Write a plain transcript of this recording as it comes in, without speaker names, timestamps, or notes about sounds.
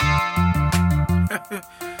You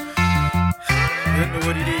don't know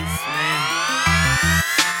what it is, man.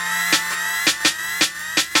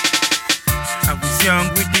 I was young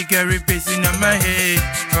with the Gary pacing on my head,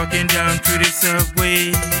 walking down through the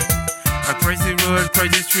subway. Across the road,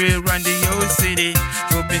 across the street, around the old city,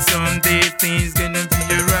 hoping someday things gonna be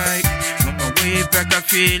alright. On my way back, I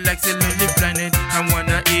feel like a lonely planet. I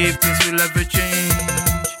wonder if things will ever change.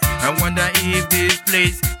 I wonder if this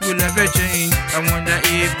place will ever change. I wonder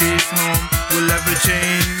if this home will ever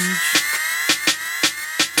change.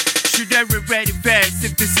 Should I rewrite it fast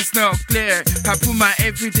if this is not clear? I put my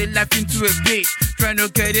everyday life into a beat, trying to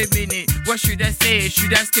get a minute. What should I say?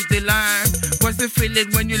 Should I skip the line? What's the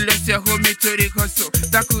feeling when you lost your homie to the hustle?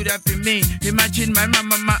 That could have been me. Imagine my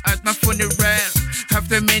mama at my funeral.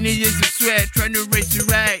 After many years of sweat, trying to raise you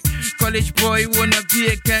right. College boy wanna be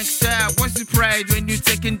a gangster. What's the pride when you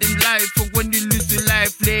taking them life, or when you lose your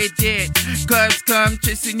life, lay dead? Cops come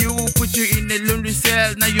chasing you, put you in a lonely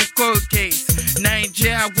cell. Now you cold case. N.R.C,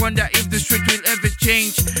 I wonder if the street will ever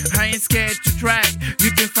change. I ain't scared to try. You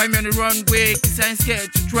can find me on the wrong way, cause I ain't scared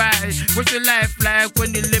to try. What's your life like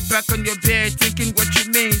when you lay back on your bed, thinking what you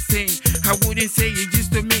mean saying? I wouldn't say it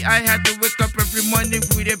used to me. I had to wake up every morning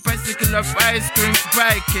with a bicycle of ice cream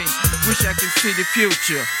biking. Wish I could see the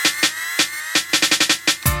future.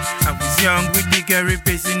 I was young with the Gary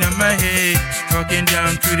pacing on my head, walking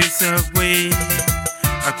down through the subway.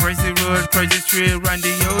 Across the road, across the street, around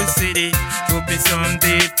the old city, hoping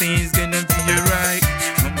someday things gonna be alright.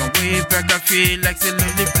 On my way back, I feel like a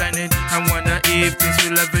lonely planet. I wonder if things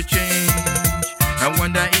will ever change. I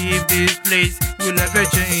wonder if this place will ever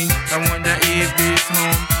change. I wonder if this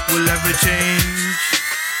home will ever change.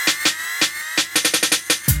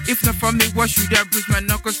 If not for me, what should I bruise my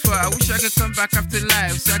knuckles for? I wish I could come back after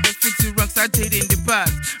life, so I could fix the wrongs I did in the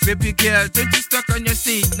past. Baby girl, don't you stuck on your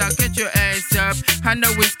seat, now get your ass up. I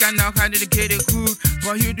know it's kinda hard to get it good,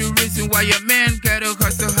 but you the reason why your man gotta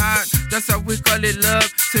hustle hard. That's how we call it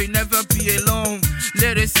love, so you never be alone.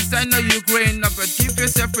 Little sis, I know you're growing up, but give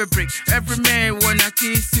yourself a break. Every man wanna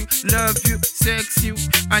kiss you, love you, sex you,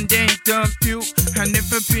 and then dump you. I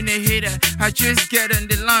never been a hater, I just get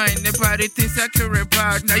on the line about the things I care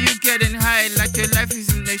about. Now you getting high like your life is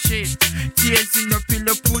in the shade. Tears in your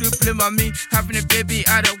pillow, put a blame on me. Having a baby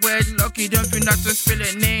out of wedlock, you don't feel not to spell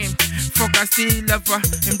a name. Fuck, I still love her,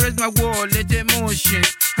 embrace my wall, let the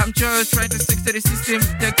emotions. I'm just trying to stick to the system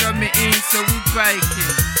that got me in, so we biking.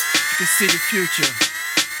 You can see the future.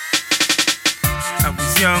 I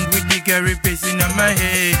was young with the Gary pacing on my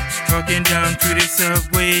head, walking down through the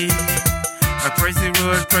subway. Across the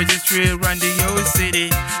road, across the street, around the old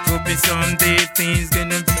city, hoping someday things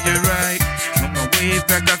gonna be alright. On my way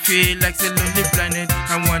back, I feel like a lonely planet.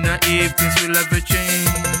 I wonder if things will ever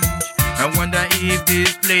change. I wonder if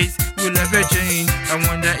this place will ever change. I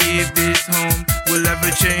wonder if this home will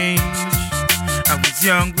ever change. I was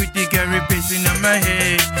young with the Gary pacing on my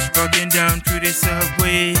head, walking down through the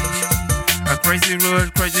subway. Across the road,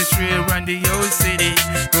 across the street, around the old city,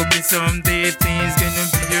 hoping someday things gonna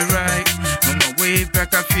be alright. On my way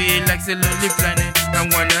back, I feel like a lonely planet.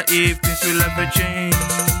 I wonder if things will ever change.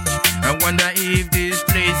 I wonder if this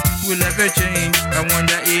place will ever change. I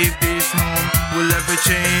wonder if this home will ever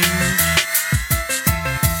change.